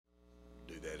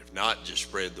not just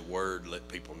spread the word, let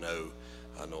people know.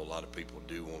 I know a lot of people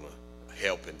do want to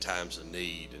help in times of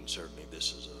need, and certainly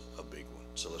this is a big one.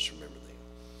 So let's remember them.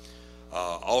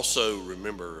 Also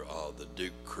remember the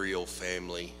Duke Creel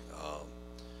family.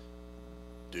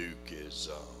 Duke is,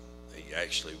 he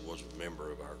actually was a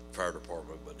member of our fire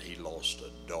department, but he lost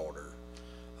a daughter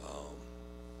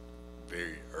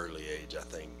very early age, I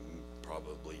think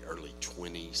probably early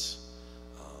 20s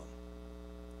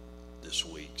this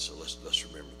week. So let's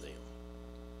remember them.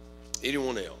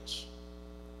 Anyone else?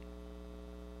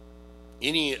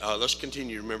 Let's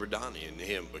continue to remember Donnie and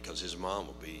him, because his mom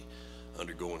will be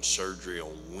undergoing surgery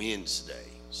on Wednesday.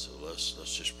 So let's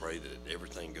just pray that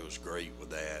everything goes great with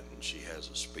that and she has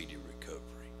a speedy recovery.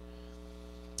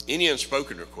 Any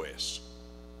unspoken requests?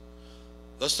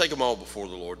 Let's take them all before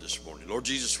the Lord this morning. Lord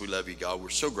Jesus, we love you, God. We're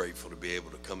so grateful to be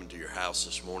able to come into your house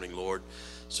this morning, Lord.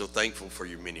 So thankful for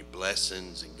your many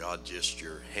blessings, and God, just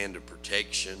your hand of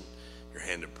protection, your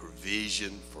hand of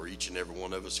provision for each and every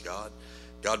one of us, God.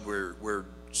 God, we're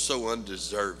so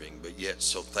undeserving, but yet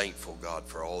so thankful, God,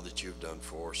 for all that you've done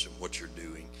for us and what you're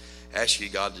doing. Ask you,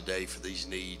 God, today for these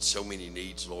needs, so many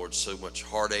needs, Lord, so much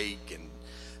heartache and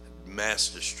mass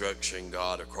destruction,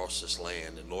 God, across this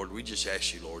land. And Lord, we just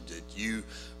ask you, Lord, that you,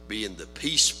 being the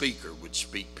peace speaker, would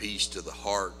speak peace to the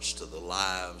hearts, to the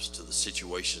lives, to the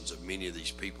situations of many of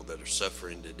these people that are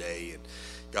suffering today. And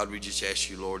God, we just ask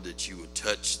you, Lord, that you would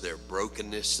touch their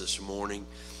brokenness this morning.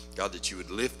 God, that you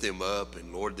would lift them up,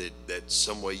 and Lord, that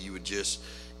some way you would just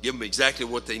give them exactly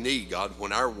what they need, God.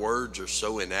 When our words are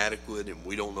so inadequate and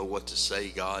we don't know what to say,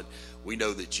 God, we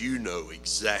know that you know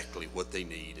exactly what they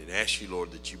need, and ask you,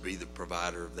 Lord, that you be the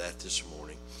provider of that this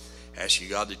morning. Ask you,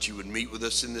 God, that you would meet with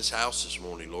us in this house this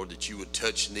morning, Lord, that you would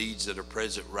touch needs that are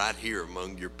present right here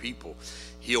among your people.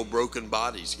 Heal broken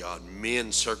bodies, God,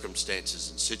 mend circumstances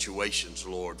and situations,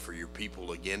 Lord, for your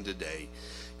people again today.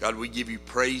 God, we give you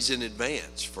praise in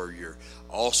advance for your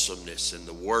awesomeness and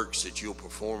the works that you'll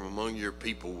perform among your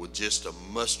people with just a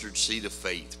mustard seed of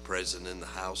faith present in the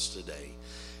house today.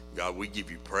 God, we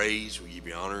give you praise, we give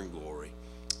you honor and glory.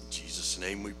 In Jesus'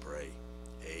 name we pray.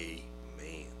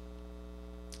 Amen.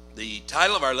 The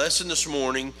title of our lesson this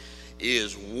morning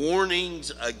is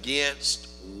Warnings Against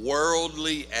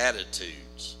Worldly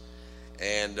Attitudes.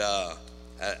 And I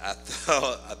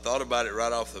thought about it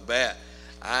right off the bat.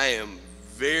 I am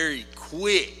very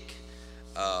quick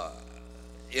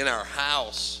in our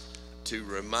house to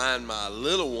remind my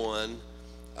little one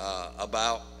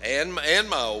about, and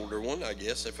my older one, I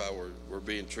guess, if I were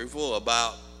being truthful,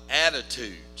 about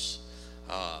attitudes.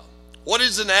 What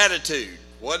is an attitude?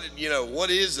 What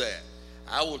is that?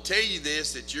 I will tell you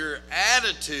this, that your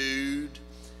attitude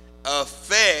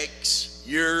affects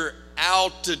your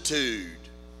altitude.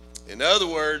 In other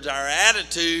words, our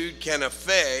attitude can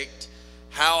affect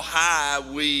how high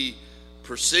we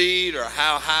proceed or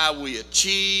how high we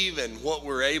achieve and what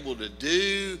we're able to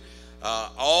do.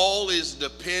 All is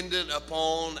dependent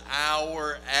upon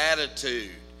our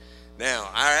attitude. Now,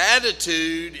 our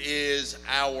attitude is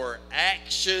our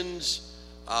actions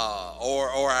or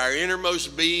our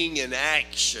innermost being in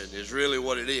action is really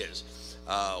what it is.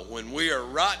 When we are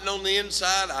rotten on the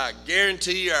inside, I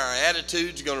guarantee you our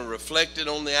attitude's going to reflect it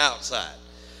on the outside.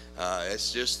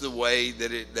 It's just the way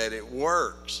that it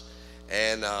works.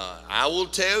 And I will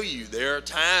tell you, there are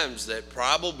times that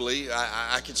probably,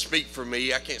 I can speak for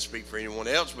me, I can't speak for anyone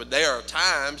else, but there are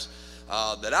times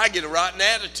that I get a rotten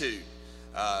attitude.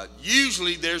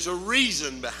 Usually there's a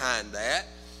reason behind that.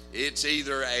 It's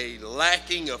either a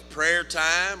lacking of prayer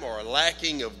time or a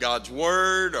lacking of God's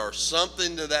word or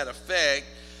something to that effect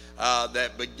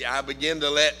that I begin to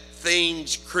let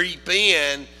things creep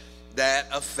in that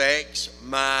affects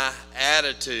my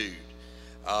attitude.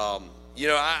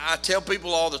 I tell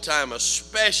people all the time,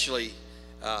 especially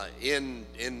in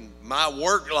my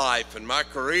work life and my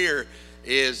career,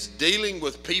 is dealing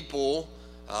with people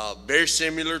very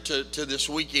similar to this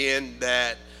weekend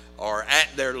that are at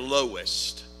their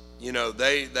lowest.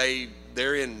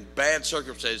 They're in bad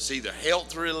circumstances, either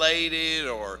health related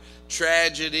or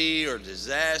tragedy or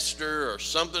disaster or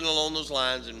something along those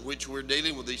lines, in which we're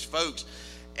dealing with these folks.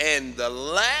 And the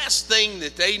last thing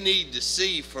that they need to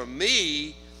see from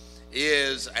me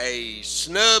is a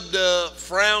snubbed up,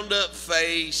 frowned up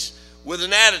face with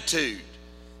an attitude.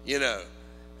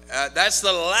 That's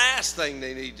the last thing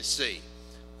they need to see.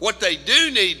 What they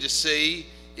do need to see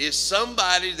is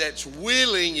somebody that's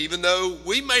willing, even though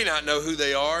we may not know who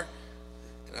they are.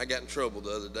 And I got in trouble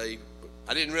the other day.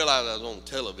 I didn't realize I was on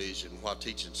television while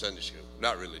teaching Sunday school.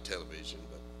 Not really television,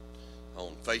 but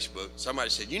on Facebook. Somebody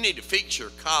said, "You need to fix your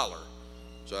collar."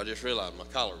 So I just realized my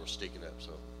collar was sticking up,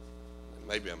 so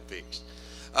maybe I'm fixed.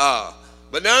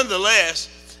 But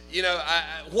nonetheless,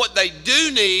 what they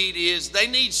do need is they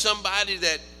need somebody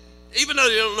that, even though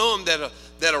they don't know them,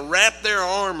 that'll wrap their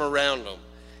arm around them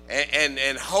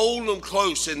and hold them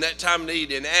close in that time of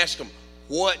need and ask them,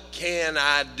 what can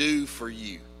I do for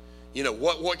you?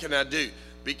 What can I do?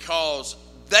 Because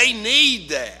they need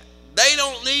that. They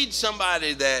don't need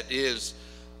somebody that is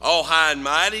all high and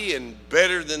mighty and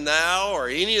better than thou or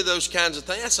any of those kinds of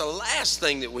things. That's the last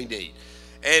thing that we need.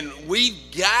 And we've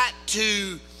got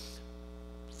to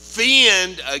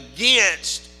fend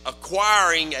against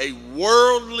acquiring a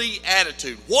worldly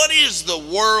attitude. What is the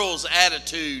world's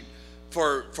attitude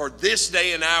for this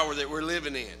day and hour that we're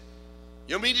living in?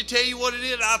 You want me to tell you what it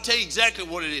is? I'll tell you exactly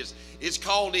what it is. It's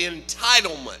called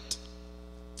entitlement.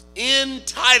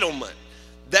 Entitlement.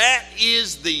 That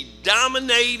is the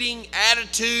dominating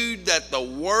attitude that the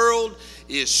world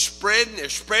is spreading. They're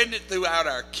spreading it throughout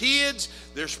our kids.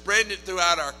 They're spreading it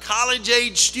throughout our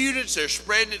college-age students. They're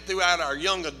spreading it throughout our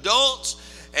young adults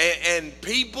and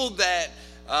people that,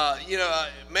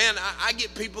 man, I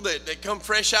get people that come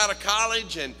fresh out of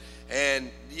college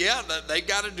and yeah, they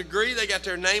got a degree. They got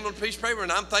their name on a piece of paper,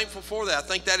 and I'm thankful for that. I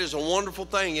think that is a wonderful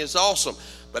thing. It's awesome.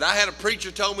 But I had a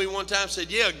preacher told me one time, said,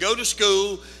 yeah, go to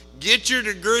school, get your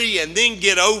degree, and then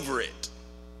get over it.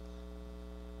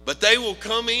 But they will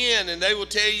come in and they will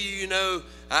tell you,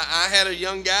 I had a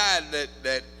young guy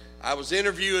that I was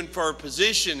interviewing for a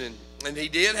position, and he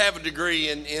did have a degree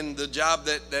in the job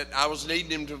that I was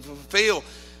needing him to fulfill.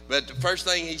 But the first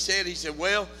thing he said,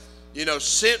 well,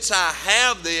 since I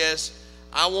have this,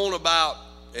 I want about,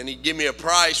 and he gave me a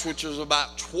price which was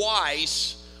about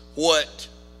twice what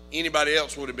anybody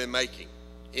else would have been making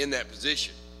in that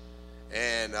position.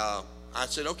 And I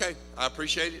said, okay, I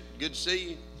appreciate it. Good to see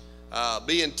you.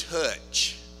 Be in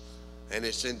touch. And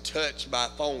it's in touch by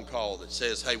phone call that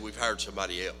says, hey, we've hired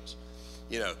somebody else.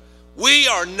 We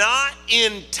are not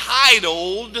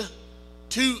entitled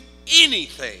to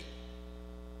anything.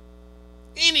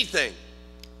 Anything.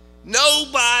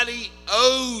 Nobody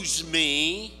owes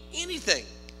me anything.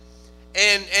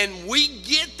 And we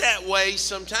get that way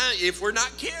sometimes if we're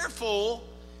not careful.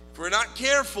 If we're not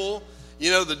careful,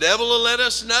 the devil will let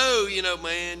us know,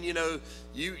 man,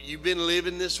 you've been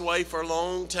living this way for a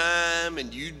long time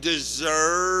and you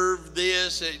deserve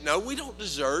this. No, we don't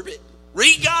deserve it.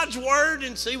 Read God's word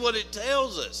and see what it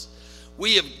tells us.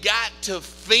 We have got to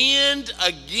fend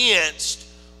against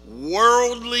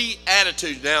worldly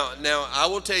attitude. Now, I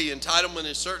will tell you, entitlement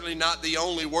is certainly not the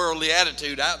only worldly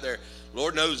attitude out there.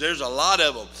 Lord knows there's a lot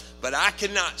of them. But I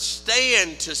cannot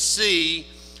stand to see,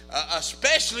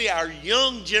 especially our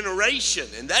young generation,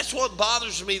 and that's what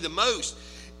bothers me the most,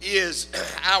 is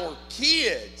our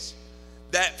kids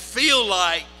that feel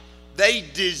like they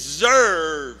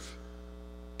deserve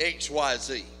X, Y,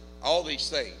 Z. All these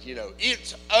things,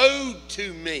 it's owed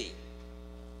to me.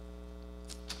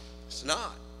 It's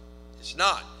not. It's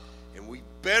not. And we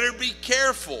better be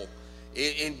careful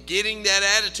in getting that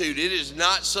attitude. It is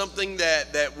not something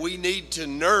that we need to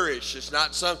nourish. It's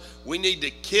not something we need to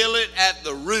kill it at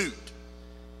the root.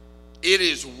 It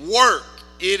is work.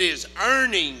 It is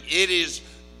earning. It is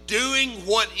doing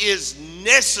what is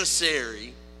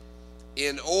necessary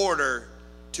in order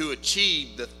to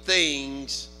achieve the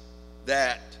things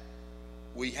that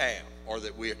we have or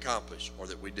that we accomplish or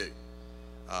that we do.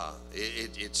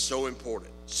 It's so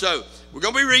important. So we're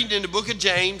going to be reading in the book of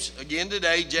James again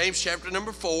today, James chapter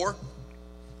number 4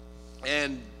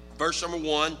 and verse number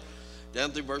 1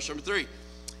 down through verse number 3.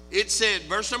 It said,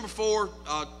 verse number 4,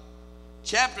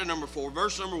 chapter number 4,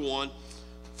 verse number 1,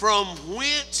 from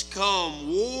whence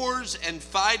come wars and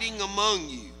fighting among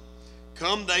you?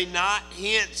 Come they not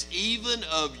hence even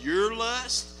of your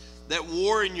lust that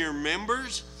war in your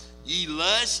members? Ye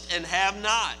lust and have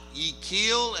not. Ye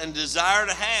kill and desire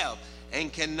to have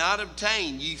and cannot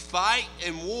obtain. Ye fight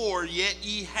and war, yet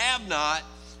ye have not,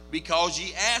 because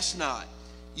ye ask not.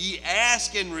 Ye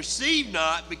ask and receive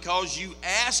not, because you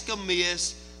ask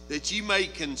amiss, that ye may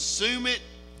consume it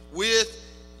with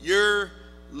your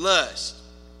lust.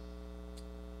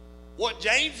 What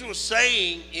James was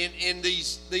saying in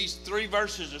these three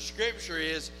verses of Scripture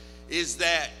is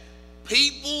that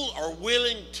people are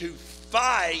willing to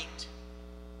fight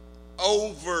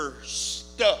over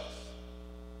stuff.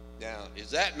 Now, is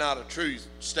that not a true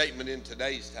statement in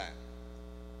today's time?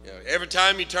 Every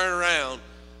time you turn around,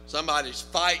 somebody's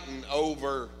fighting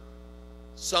over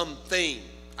something.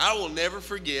 I will never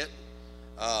forget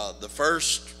the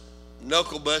first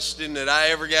knuckle busting that I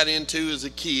ever got into as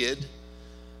a kid.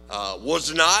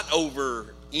 Was not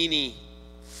over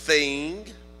anything.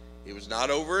 It was not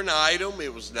over an item.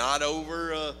 It was not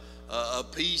over a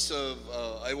piece of,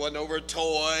 it wasn't over a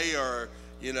toy or,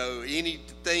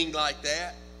 anything like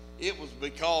that. It was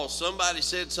because somebody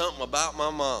said something about my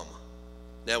mama.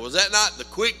 Now, was that not the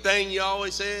quick thing you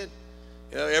always said?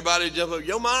 Everybody would jump up,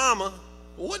 your mama.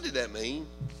 Well, what did that mean?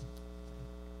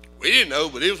 We didn't know,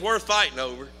 but it was worth fighting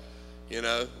over.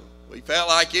 We felt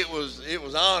like it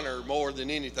was honor more than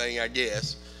anything, I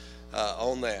guess,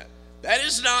 on that. That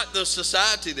is not the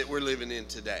society that we're living in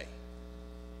today.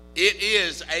 It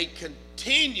is a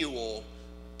continual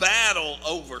battle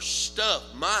over stuff.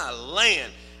 My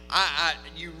land.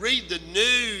 You read the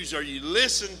news or you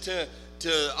listen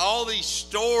to all these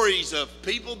stories of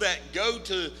people that go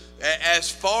to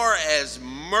as far as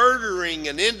murdering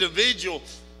an individual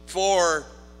for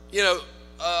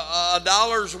a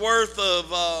dollar's worth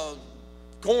of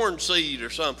corn seed or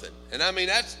something. And I mean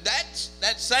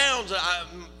that sounds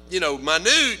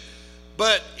minute,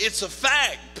 but it's a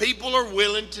fact. People are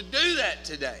willing to do that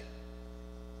today.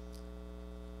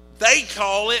 They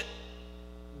call it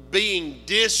being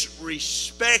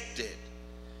disrespected.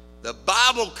 The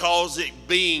Bible calls it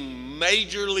being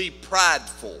majorly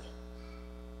prideful.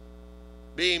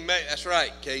 That's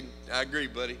right, Caden. I agree,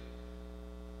 buddy.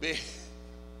 You're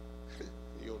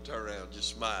going to turn around and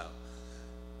just smile.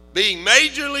 Being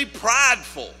majorly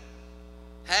prideful.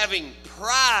 Having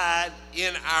pride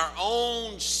in our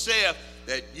own self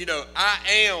that, I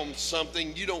am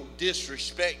something, you don't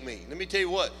disrespect me. Let me tell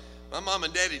you what, my mom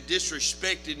and daddy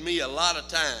disrespected me a lot of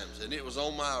times, and it was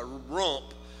on my rump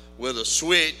with a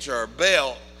switch or a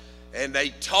belt, and they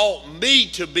taught me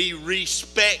to be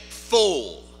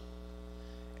respectful.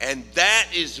 And that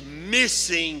is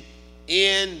missing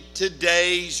in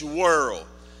today's world.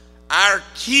 Our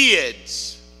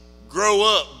kids grow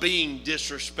up being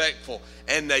disrespectful,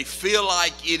 and they feel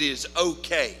like it is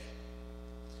okay.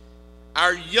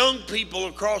 Our young people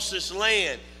across this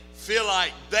land feel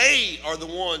like they are the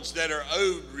ones that are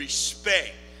owed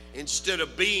respect instead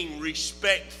of being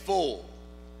respectful.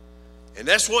 And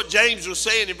that's what James was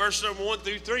saying in verse number 1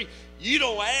 through 3. You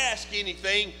don't ask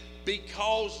anything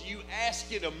because you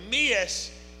ask it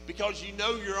amiss, because you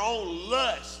know your own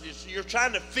lust. You're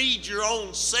trying to feed your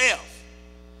own self.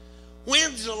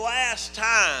 When's the last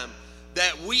time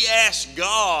that we asked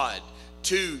God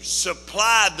to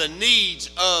supply the needs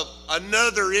of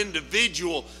another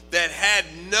individual that had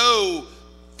no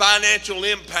financial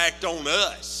impact on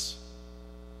us?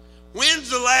 When's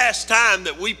the last time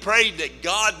that we prayed that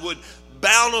God would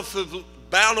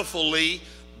bountifully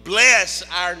bless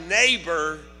our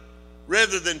neighbor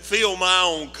rather than fill my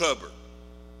own cupboard?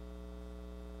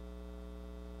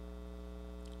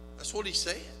 That's what he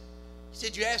said. He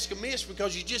said you ask amiss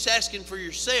because you're just asking for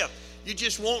yourself. You're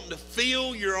just wanting to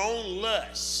fill your own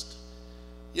lust.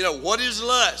 What is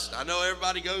lust? I know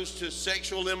everybody goes to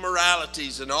sexual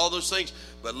immoralities and all those things,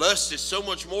 but lust is so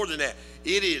much more than that.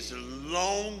 It is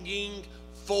longing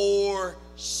for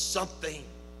something.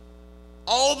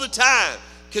 All the time.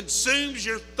 Consumes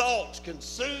your thoughts,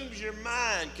 consumes your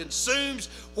mind, consumes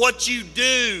what you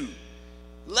do.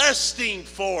 Lusting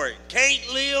for it.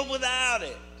 Can't live without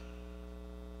it.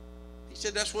 He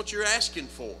said that's what you're asking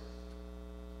for.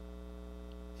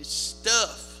 It's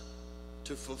stuff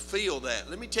to fulfill that.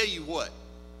 Let me tell you what.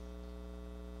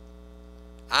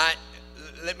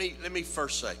 Let me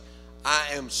first say, I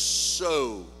am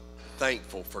so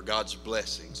thankful for God's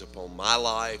blessings upon my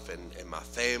life and my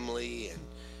family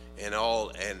and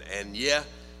all. And yeah,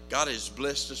 God has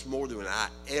blessed us more than I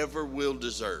ever will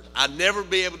deserve. I'll never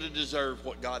be able to deserve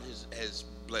what God has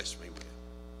blessed me with.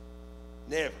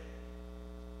 Never.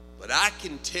 But I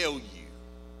can tell you,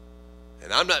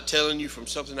 and I'm not telling you from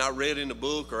something I read in a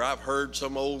book or I've heard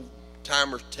some old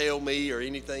timer tell me or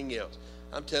anything else.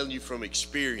 I'm telling you from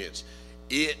experience.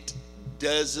 It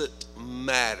doesn't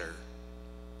matter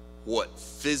what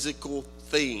physical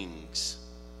things,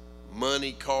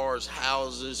 money, cars,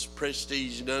 houses,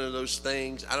 prestige, none of those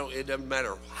things. It doesn't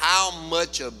matter how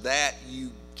much of that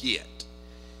you get.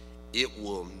 It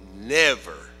will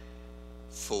never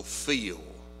fulfill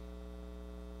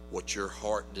what your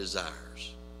heart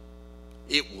desires.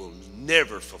 It will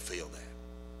never fulfill that.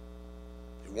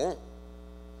 It won't.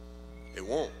 It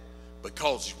won't.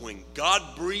 Because when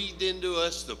God breathed into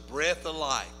us the breath of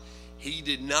life, He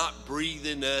did not breathe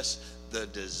in us the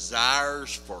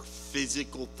desires for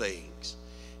physical things.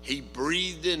 He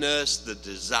breathed in us the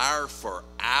desire for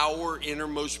our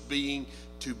innermost being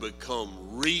to become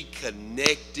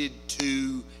reconnected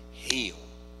to Him.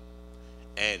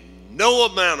 And no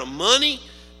amount of money,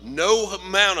 no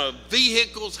amount of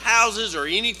vehicles, houses, or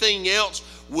anything else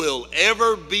will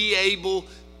ever be able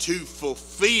to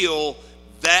fulfill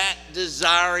that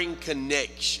desiring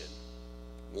connection.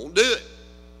 Won't do it.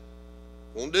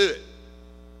 Won't do it.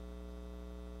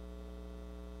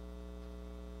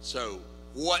 So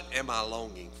what am I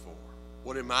longing for?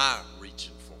 What am I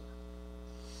reaching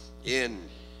for? In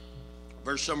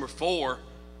verse number 4,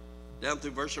 down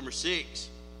through verse number 6,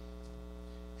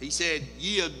 he said,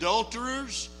 "Ye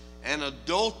adulterers and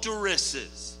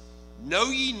adulteresses, know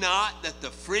ye not that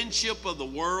the friendship of the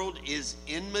world is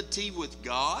enmity with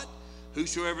God?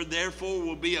 Whosoever therefore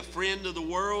will be a friend of the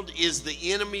world is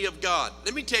the enemy of God."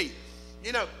 Let me tell you,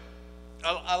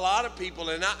 a lot of people,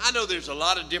 and I know there's a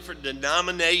lot of different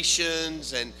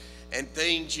denominations and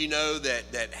things,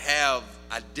 that have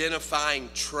identifying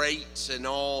traits and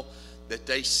all, that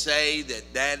they say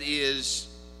that is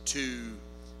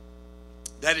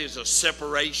a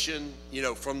separation,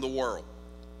 from the world.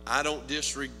 I don't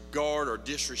disregard or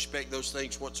disrespect those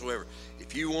things whatsoever.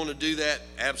 If you want to do that,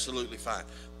 absolutely fine.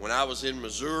 When I was in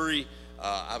Missouri,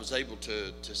 I was able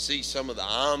to see some of the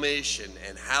Amish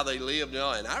and how they lived and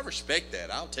all, and I respect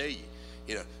that. I'll tell you.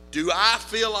 Do I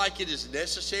feel like it is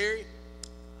necessary?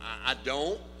 I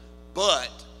don't,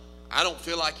 but I don't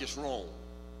feel like it's wrong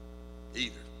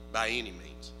either, by any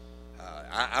means.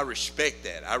 I respect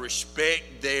that. I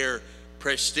respect their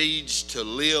prestige to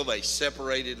live a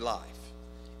separated life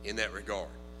in that regard.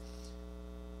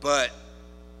 But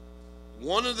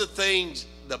one of the things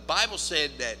the Bible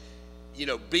said that,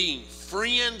 being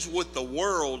friends with the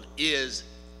world is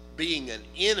being an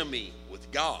enemy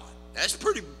with God. That's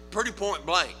pretty point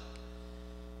blank.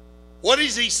 What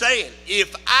is he saying?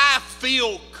 If I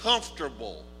feel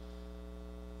comfortable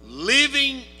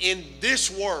living in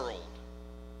this world,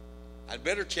 I'd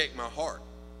better check my heart.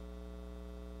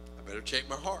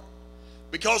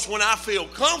 Because when I feel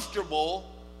comfortable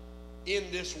in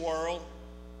this world,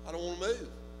 I don't want to move.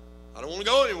 I don't want to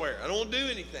go anywhere. I don't want to do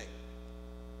anything.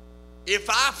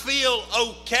 If I feel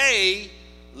okay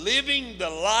living the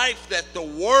life that the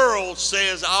world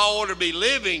says I ought to be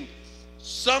living,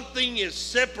 something is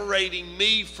separating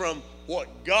me from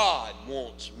what God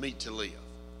wants me to live.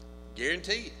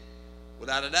 Guarantee it,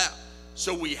 without a doubt.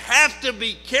 So we have to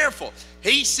be careful.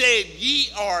 He said,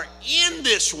 "Ye are in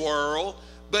this world,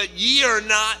 but ye are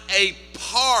not a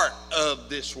part of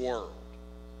this world."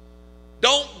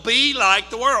 Don't be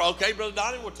like the world. Okay, Brother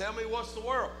Donnie, well, tell me what's the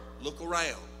world. Look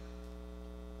around.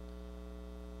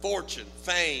 Fortune,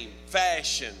 fame,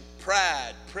 fashion,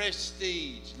 pride,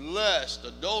 prestige, lust,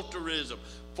 adulterism,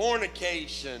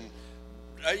 fornication,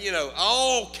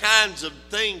 all kinds of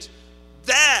things.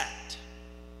 That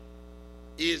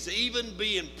is even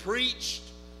being preached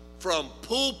from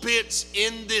pulpits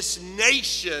in this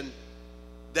nation,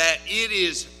 that it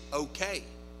is okay.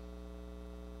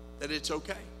 That it's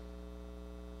okay.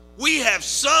 We have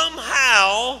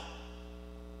somehow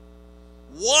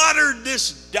watered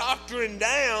this doctrine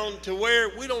down to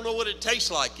where we don't know what it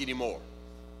tastes like anymore.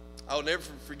 I'll never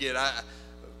forget,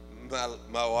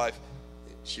 my wife,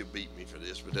 she'll beat me for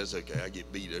this, but that's okay. I get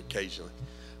beat occasionally.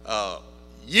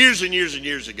 Years and years and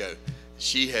years ago,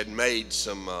 she had made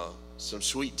some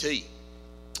sweet tea.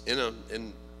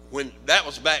 And when that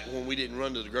was back when we didn't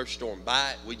run to the grocery store and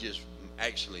buy it, we just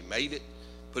actually made it,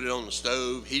 put it on the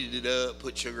stove, heated it up,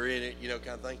 put sugar in it, kind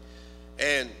of thing.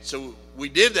 And so we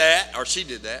did that, or she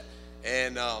did that,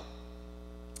 and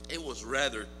it was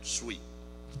rather sweet.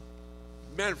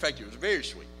 Matter of fact, it was very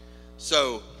sweet.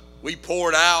 So we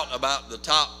poured out about the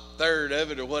top third of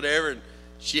it or whatever, and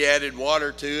she added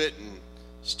water to it and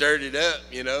stirred it up,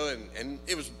 and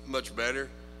it was much better.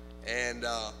 And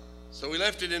so we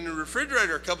left it in the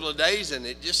refrigerator a couple of days, and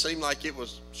it just seemed like it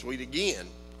was sweet again,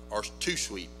 or too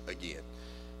sweet again.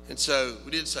 And so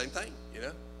we did the same thing,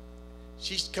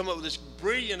 She's come up with this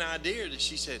brilliant idea that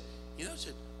she said,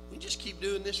 we just keep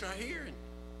doing this right here,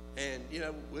 and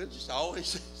we'll just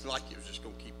always, it's like it was just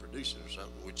going to keep producing or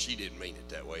something, which she didn't mean it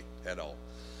that way at all.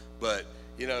 But,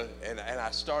 and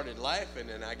I started laughing,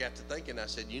 and I got to thinking, I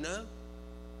said,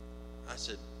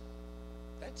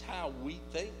 that's how we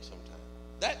think sometimes.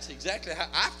 That's exactly how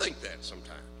I think that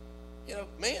sometimes.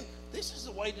 Man, this is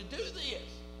the way to do this.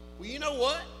 Well, you know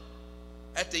what?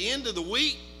 At the end of the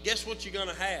week, guess what you're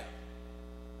going to have?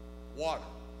 Water.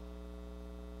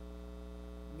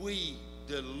 We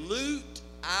dilute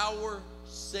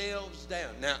ourselves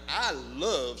down. Now, I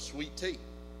love sweet tea.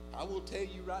 I will tell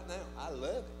you right now, I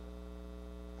love it.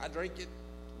 I drink it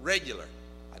regular.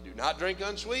 I do not drink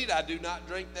unsweet. I do not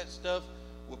drink that stuff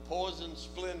with poison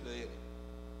Splenda in it.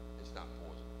 It's not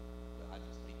poison, but I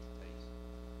just hate the taste.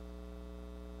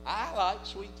 I like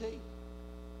sweet tea.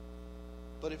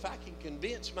 But if I can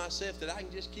convince myself that I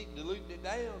can just keep diluting it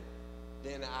down,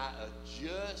 then I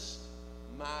adjust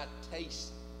my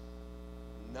taste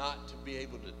not to be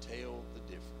able to tell the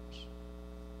difference.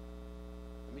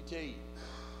 Let me tell you,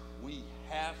 we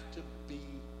have to be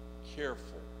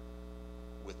careful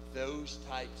with those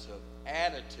types of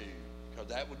attitude, because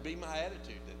that would be my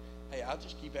attitude, that, hey, I'll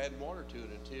just keep adding water to it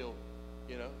until,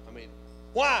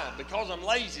 why? Because I'm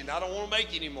lazy and I don't want to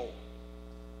make any more.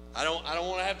 I don't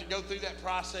want to have to go through that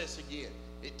process again.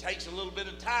 It takes a little bit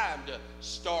of time to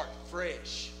start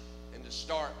fresh and to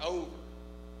start over.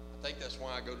 I think that's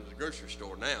why I go to the grocery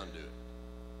store now and do it.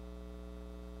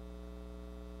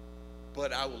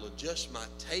 But I will adjust my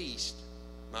taste,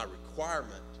 my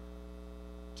requirement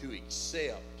to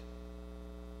accept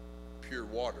pure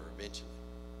water eventually.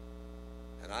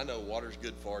 And I know water's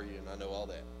good for you, and I know all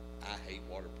that. I hate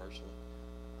water personally.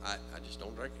 I just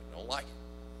don't drink it. I don't like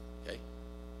it. Okay?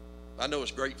 I know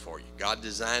it's great for you. God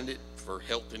designed it for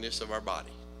healthiness of our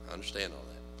body. I understand all that.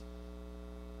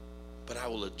 But I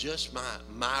will adjust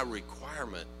my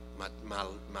requirement,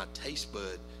 my taste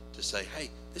bud to say,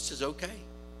 hey, this is okay.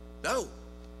 No,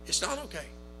 it's not okay.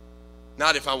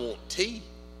 Not if I want tea,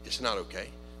 it's not okay.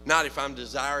 Not if I'm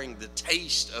desiring the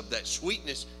taste of that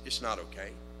sweetness, it's not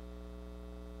okay.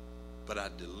 But I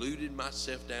deluded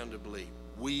myself down to believe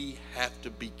we have to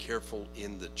be careful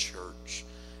in the church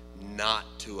not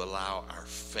to allow our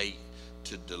faith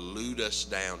to dilute us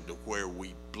down to where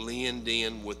we blend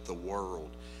in with the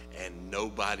world and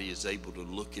nobody is able to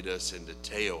look at us and to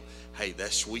tell, hey,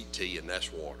 that's sweet tea and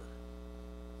that's water.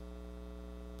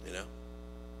 You know?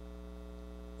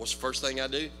 What's the first thing I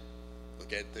do?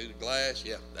 Look at it through the glass.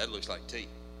 Yeah, that looks like tea.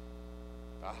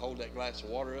 If I hold that glass of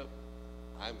water up,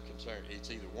 I'm concerned. It's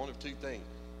either one of two things.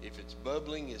 If it's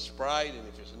bubbling, it's Sprite, and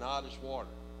if it's not, it's water.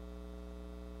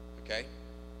 Okay?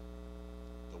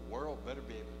 The world better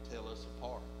be able to tell us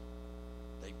apart.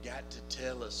 They've got to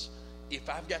tell us, if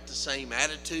I've got the same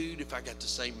attitude, if I got the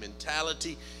same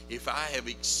mentality, if I have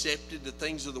accepted the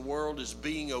things of the world as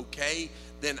being okay,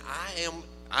 then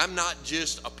I'm not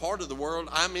just a part of the world,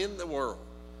 I'm in the world.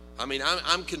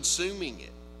 I'm consuming it.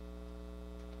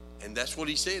 And that's what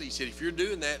he said. He said, if you're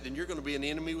doing that, then you're going to be an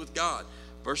enemy with God.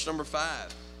 Verse number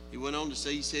 5, he went on to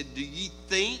say, he said, do ye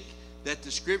think that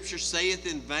the scripture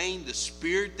saith in vain, the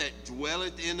spirit that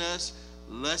dwelleth in us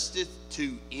lusteth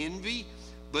to envy?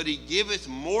 But he giveth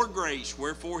more grace.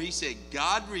 Wherefore he said,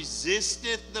 God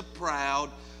resisteth the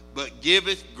proud, but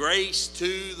giveth grace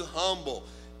to the humble.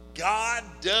 God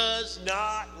does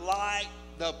not like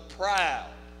the proud.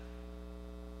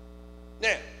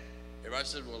 Now, everybody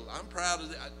says, well, I'm proud of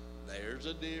that. There's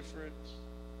a difference.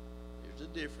 There's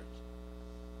a difference.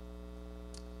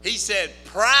 He said,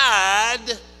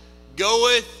 pride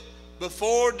goeth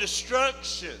before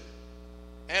destruction,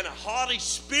 and a haughty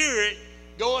spirit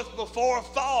goeth before a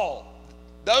fall.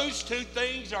 Those two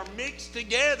things are mixed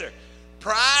together.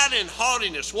 Pride and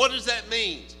haughtiness. What does that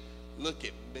mean? Look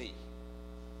at me.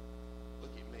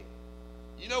 Look at me.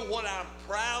 You know what I'm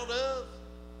proud of?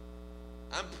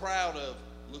 I'm proud of,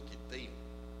 look at them.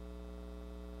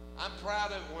 I'm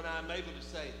proud of when I'm able to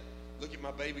say, look at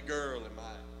my baby girl and my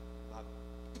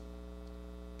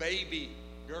baby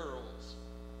girls,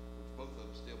 which both of them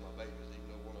still my babies, even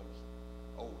though one of them's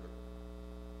older.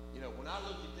 You know, when I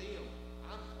look at them,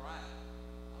 I'm proud.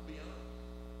 I'll be honest.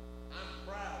 I'm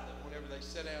proud that whenever they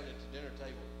sit down at the dinner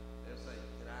table, they'll say,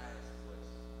 can I ask a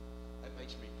question? That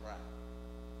makes me proud.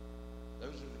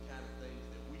 Those are the kind of things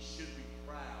that we should be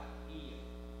proud in.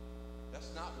 That's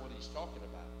not what he's talking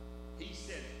about. He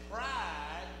said,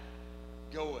 pride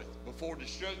goeth before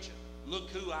destruction.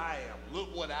 Look who I am.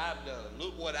 Look what I've done.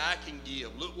 Look what I can give.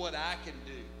 Look what I can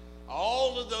do.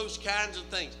 All of those kinds of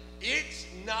things. It's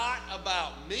not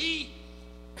about me,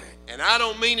 and I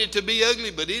don't mean it to be ugly,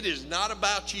 but it is not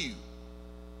about you.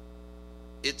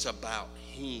 It's about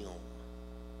him.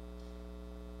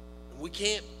 We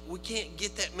can't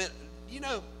get that. You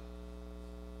know,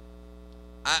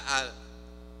 I'm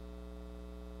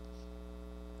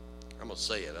going to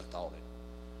say it. I thought it.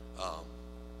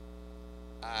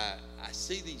 I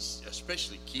see these,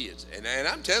 especially kids, and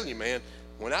I'm telling you, man,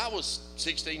 when I was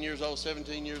 16 years old,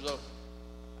 17 years old,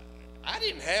 I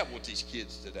didn't have what these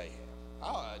kids today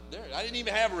have. I didn't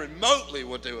even have remotely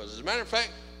what they was. As a matter of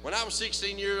fact, when I was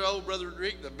 16 years old, Brother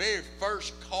Rick, the very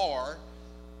first car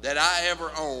that I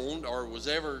ever owned or was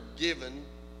ever given,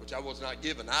 which I was not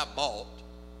given, I bought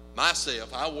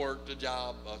myself. I worked a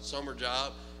summer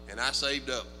job, and I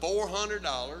saved up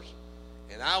 $400.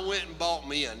 And I went and bought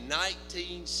me a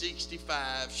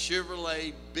 1965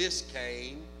 Chevrolet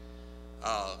Biscayne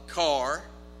car.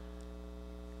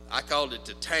 I called it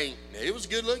the Tank. It was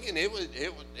good looking. It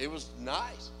was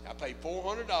nice. I paid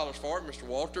 $400 for it. Mr.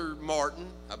 Walter Martin.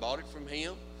 I bought it from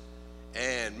him.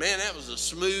 And man, that was a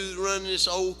smooth running this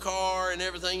old car and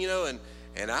everything, you know.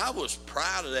 And I was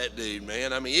proud of that dude,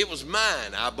 man. I mean, it was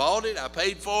mine. I bought it. I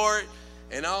paid for it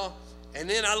and all. And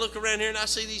then I look around here and I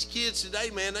see these kids today,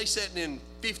 man, they sitting in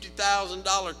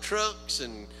 $50,000 trucks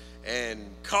and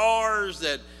cars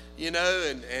that, and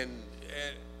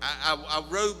I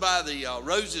rode by the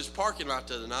Roses parking lot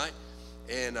the other night,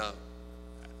 and I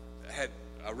had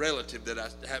a relative that I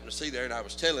happened to see there, and I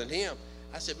was telling him,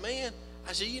 I said, man,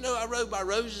 I rode by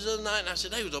Roses the other night, and I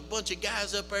said, there was a bunch of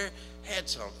guys up there, had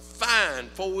some fine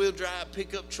four-wheel drive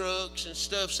pickup trucks and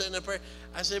stuff sitting up there.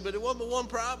 I said, but there wasn't one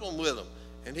problem with them.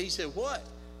 And he said, what?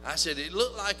 I said, it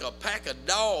looked like a pack of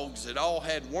dogs that all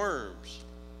had worms.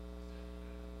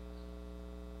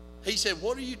 He said,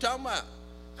 what are you talking about?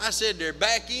 I said, their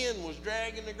back end was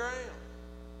dragging the ground,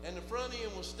 and the front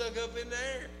end was stuck up in the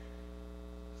air.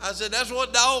 I said, that's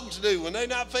what dogs do when they're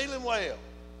not feeling well.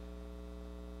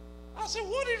 I said,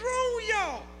 what is wrong with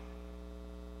y'all?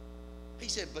 He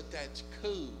said, but that's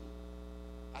cool.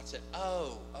 I said,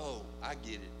 oh, I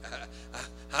get it.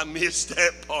 I missed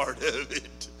that part of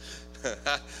it.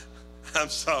 I'm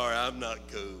sorry, I'm not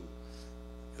cool.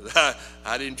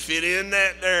 I didn't fit in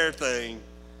that there thing,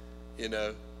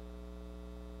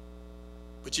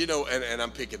 But and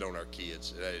I'm picking on our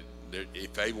kids.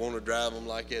 If they want to drive them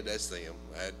like that, that's them.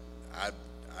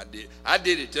 I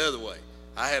did it the other way.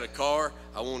 I had a car.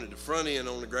 I wanted the front end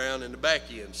on the ground and the back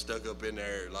end stuck up in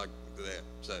there like that.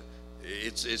 So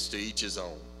it's to each his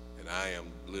own. And I am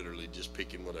literally just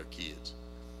picking with our kids.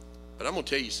 But I'm going to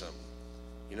tell you something.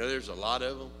 There's a lot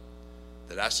of them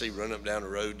that I see run up down the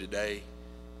road today,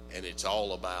 and it's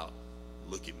all about,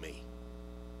 look at me.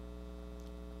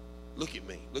 Look at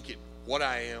me. Look at what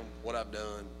I am, what I've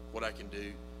done, what I can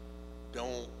do.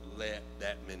 Don't let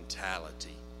that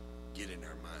mentality get in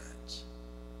our minds.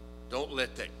 Don't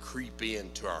let that creep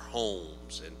into our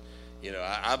homes. And,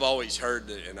 I've always heard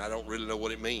that, and I don't really know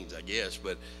what it means, I guess,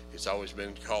 but it's always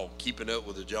been called keeping up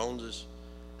with the Joneses.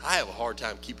 I have a hard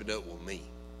time keeping up with me.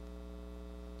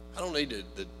 I don't need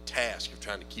the task of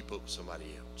trying to keep up with somebody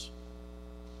else.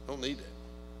 I don't need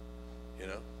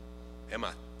that. Am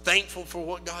I thankful for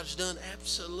what God's done?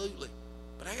 Absolutely.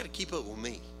 But I got to keep up with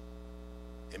me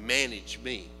and manage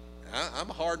me. I'm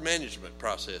a hard management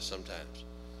process sometimes.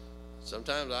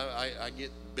 Sometimes I get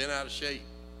bent out of shape.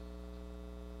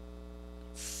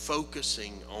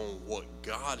 Focusing on what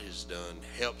God has done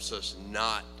helps us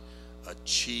not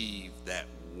achieve that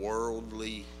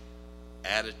worldly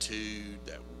attitude,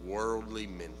 that worldly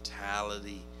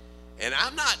mentality. And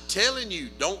I'm not telling you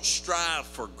don't strive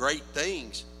for great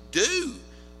things. Do.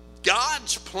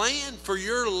 God's plan for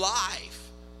your life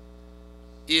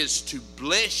is to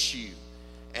bless you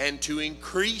and to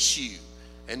increase you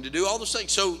and to do all those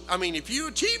things. So, if you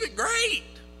achieve it, great.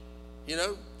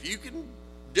 If you can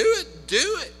do it,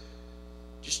 do it.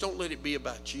 Just don't let it be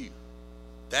about you.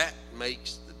 That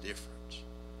makes the difference.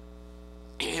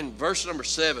 In verse number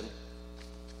 7,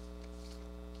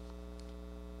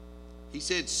 he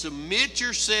said, submit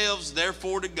yourselves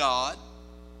therefore to God,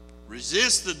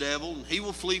 resist the devil, and he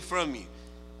will flee from you.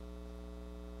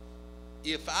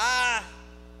 If I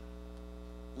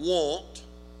want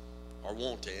or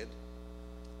wanted,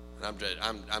 and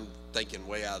I'm thinking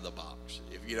way out of the box.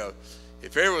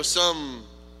 If there was some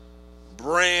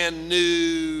brand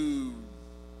new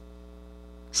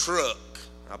truck,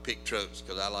 I pick trucks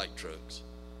because I like trucks,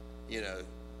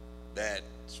 that's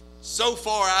so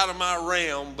far out of my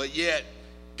realm, but yet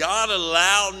God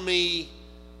allowed me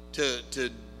to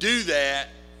do that,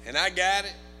 and I got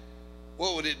it,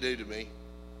 what would it do to me?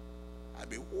 I'd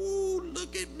be, whoa,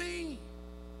 look at me.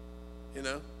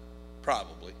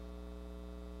 Probably.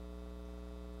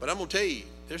 But I'm going to tell you,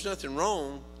 there's nothing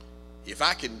wrong. If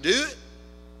I can do it,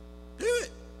 do it.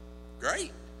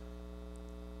 Great.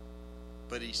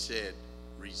 But he said,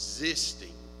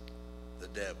 resisting the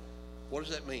devil. What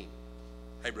does that mean?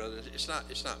 Hey, brother, it's not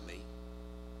me.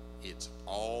 It's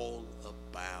all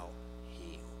about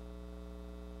him.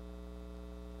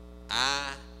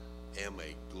 I am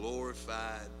a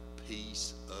glorified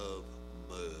piece of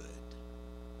mud,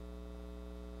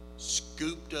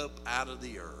 scooped up out of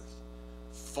the earth,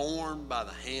 formed by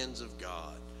the hands of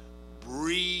God,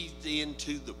 breathed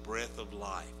into the breath of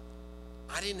life.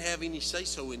 I didn't have any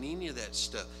say-so in any of that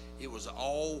stuff. It was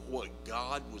all what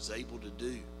God was able to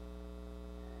do.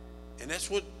 And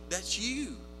that's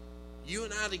you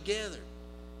and I together.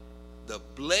 The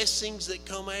blessings that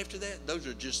come after that, those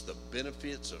are just the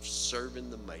benefits of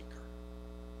serving the Maker.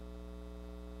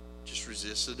 Just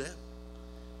resist the devil.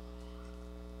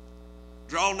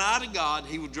 Draw nigh to God,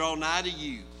 he will draw nigh to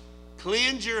you.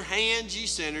 Cleanse your hands, ye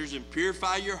sinners, and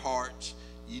purify your hearts,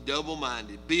 ye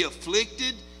double-minded. Be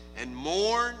afflicted and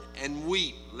mourn and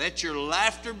weep. Let your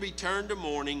laughter be turned to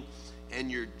mourning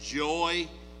and your joy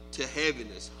to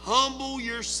heaviness. Humble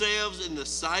yourselves in the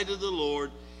sight of the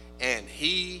Lord, and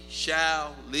he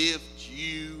shall lift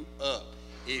you up.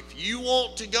 If you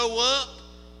want to go up,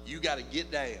 you got to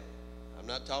get down. I'm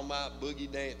not talking about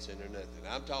boogie dancing or nothing.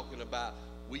 I'm talking about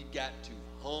we got to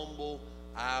humble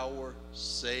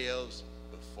ourselves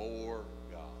before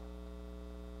God.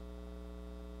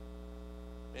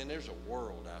 Man, there's a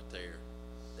world out there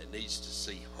that needs to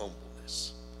see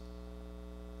humbleness.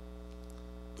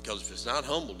 Because if it's not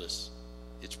humbleness,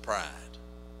 it's pride.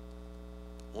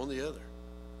 One or the other.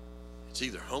 It's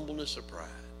either humbleness or pride.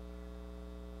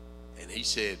 And he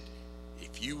said,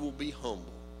 if you will be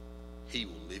humble, he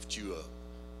will lift you up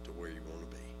to where you want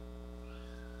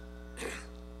to be.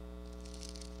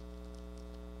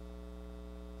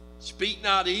 Speak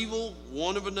not evil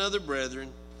one of another, brethren.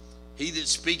 He that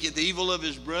speaketh evil of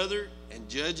his brother and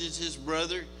judges his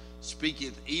brother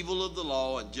speaketh evil of the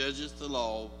law and judgeth the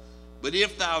law. But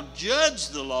if thou judge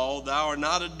the law, thou art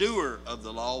not a doer of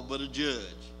the law, but a judge.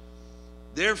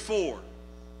 Therefore,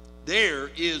 there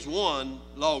is one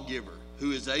lawgiver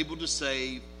who is able to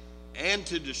save and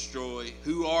to destroy.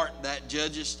 Who art that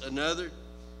judgest another?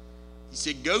 He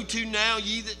said, go to now,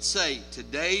 ye that say,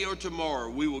 today or tomorrow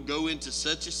we will go into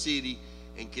such a city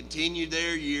and continue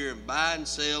there a year and buy and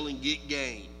sell and get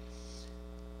gain.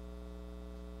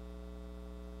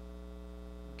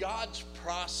 God's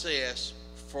process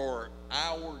for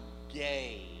our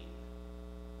gain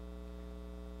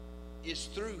is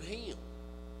through him.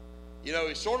 You know,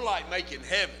 it's sort of like making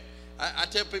heaven. I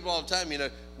tell people all the time, you know,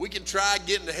 we can try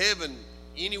getting to heaven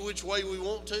any which way we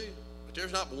want to, but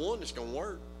there's not one that's going to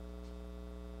work.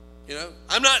 You know,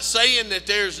 I'm not saying that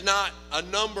there's not a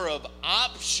number of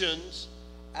options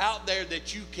out there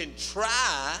that you can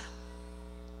try,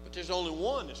 but there's only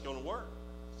one that's going to work.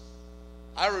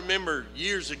 I remember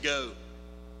years ago,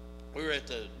 we were at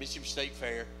the Mississippi State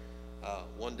Fair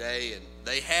one day, and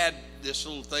they had this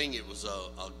little thing. It was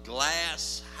a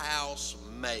glass house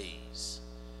maze.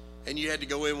 And you had to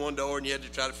go in one door and you had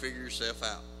to try to figure yourself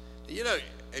out. You know,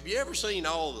 have you ever seen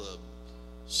all the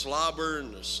slobber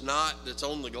and the snot that's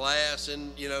on the glass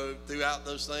and, you know, throughout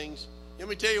those things? You want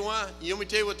me to tell you why? You want me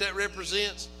to tell you what that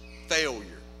represents? Failure.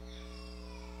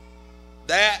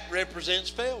 That represents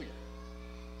failure.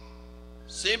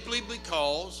 Simply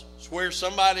because it's where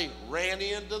somebody ran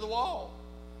into the wall.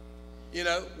 You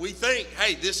know, we think,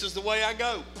 hey, this is the way I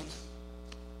go.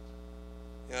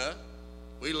 You know,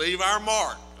 we leave our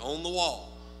mark on the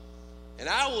wall. And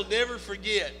I will never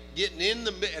forget getting in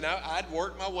the, and I'd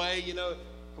work my way, you know.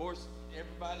 Of course,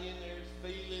 everybody in there is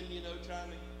feeling, you know,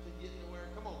 trying to get nowhere.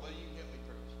 Come on, buddy, you can help me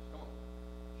preach. Come on.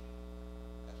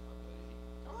 That's my buddy.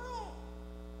 Come on.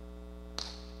 I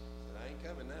said, I ain't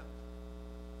coming now.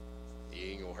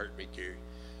 He ain't going to hurt me, Kerry.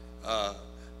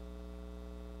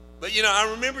 But, you know,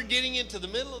 I remember getting into the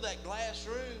middle of that glass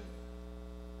room,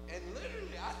 and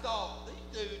literally I thought,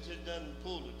 these dudes had done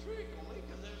pulled a trick on me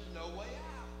because there's no way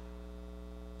out.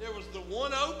 There was the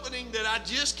one opening that I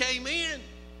just came in,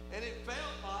 and it felt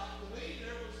like to me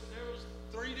there was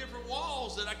 3 different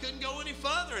walls that I couldn't go any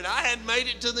further, and I hadn't made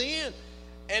it to the end.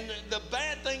 And the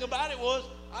bad thing about it was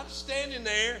I was standing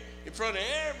there in front of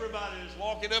everybody that's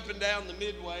walking up and down the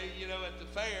midway, you know, at the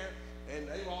fair, and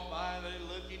they walk by and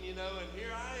they're looking, you know, and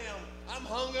here I am. I'm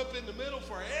hung up in the middle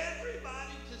for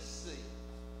everybody to see.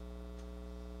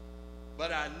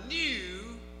 But I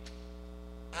knew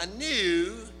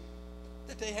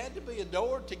that there had to be a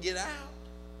door to get out.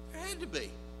 There had to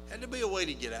be. Had to be a way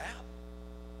to get out.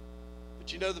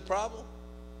 But you know the problem?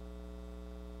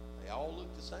 They all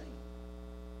looked the same.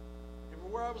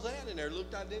 Everywhere I was at in there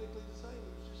looked identically the same.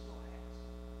 It was just glass.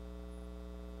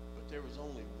 But there was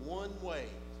only one way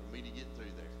for me to get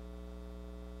through there.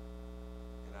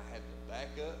 And I had to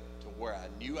back up to where I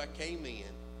knew I came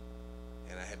in,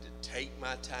 and I had to take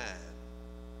my time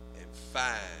and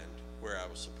find where I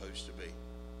was supposed to be.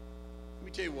 Let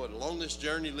me tell you what, along this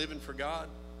journey living for God,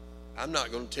 I'm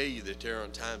not going to tell you that there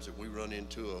aren't times that we run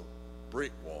into a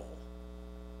brick wall.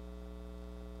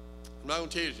 I'm not going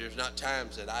to tell you there's not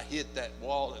times that I hit that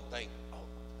wall and think, oh,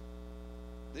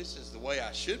 this is the way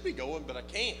I should be going, but I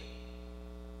can't.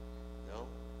 No.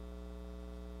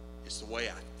 It's the way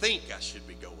I think I should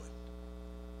be going,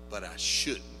 but I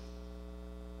shouldn't.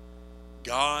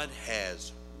 God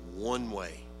has one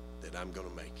way that I'm going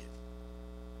to make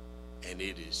it. And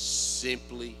it is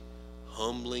simply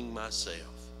humbling myself,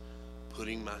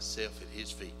 putting myself at his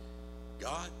feet.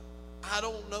 God, I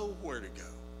don't know where to go.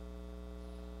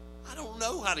 I don't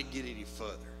know how to get any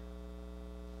further.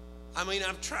 I mean,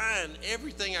 I'm trying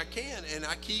everything I can, and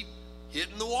I keep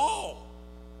hitting the wall.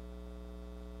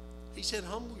 He said,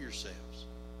 humble yourselves.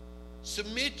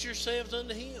 Submit yourselves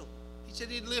unto him. He said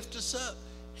he'd lift us up.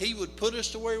 He would put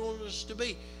us to where he wanted us to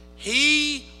be.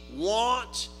 He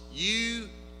wants you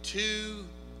to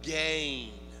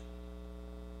gain.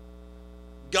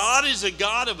 God is a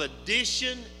God of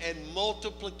addition and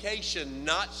multiplication,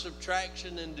 not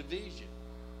subtraction and division.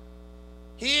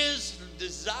 His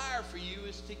desire for you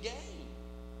is to gain.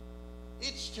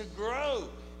 It's to grow.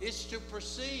 It's to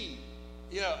perceive.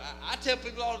 You know, I tell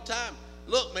people all the time,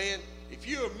 look, man, if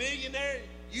you're a millionaire,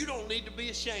 you don't need to be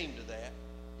ashamed of that.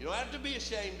 You don't have to be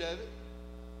ashamed of it.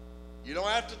 You don't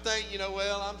have to think,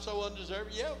 well, I'm so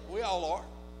undeserving. Yeah, we all are.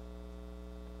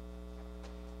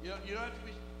 You don't have to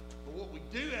be. But what we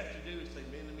do have to do is say,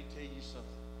 man, let me tell you something.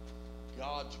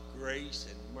 God's grace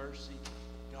and mercy,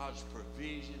 God's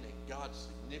provision, and God's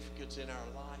significance in our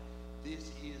life,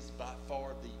 this is by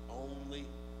far the only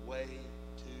way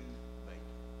to make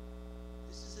it.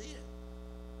 This is it.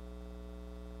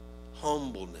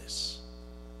 Humbleness.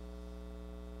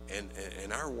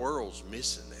 And our world's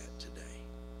missing that today.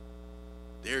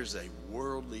 There's a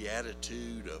worldly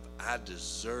attitude of I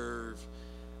deserve,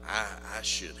 I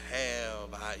should have,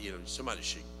 somebody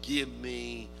should give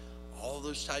me, all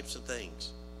those types of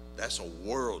things. That's a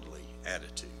worldly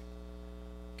attitude.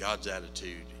 God's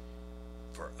attitude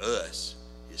for us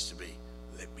is to be,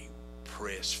 let me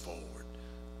press forward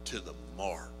to the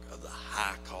mark of the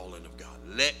high calling of God.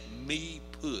 Let me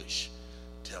push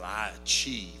till I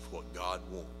achieve what God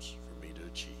wants for me to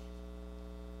achieve.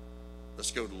 Let's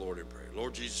go to the Lord in prayer.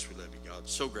 Lord Jesus, we love you, God.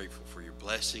 So grateful for your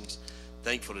blessings.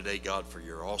 Thankful today, God, for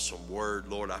your awesome word.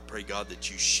 Lord, I pray, God,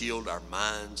 that you shield our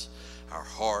minds, our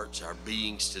hearts, our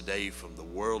beings today from the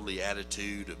worldly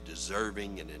attitude of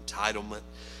deserving and entitlement.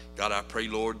 God, I pray,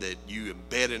 Lord, that you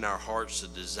embed in our hearts the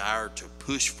desire to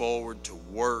push forward, to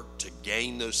work, to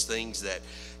gain those things that,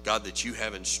 God, that you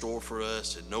have in store for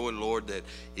us, and knowing, Lord, that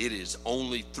it is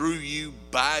only through you,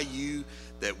 by you,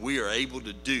 that we are able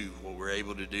to do what we're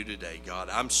able to do today. God,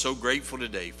 I'm so grateful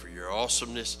today for your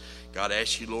awesomeness. God, I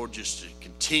ask you, Lord, just to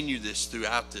continue this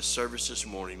throughout this service this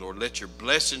morning. Lord, let your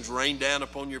blessings rain down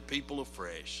upon your people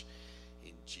afresh.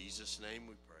 In Jesus' name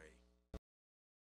we pray.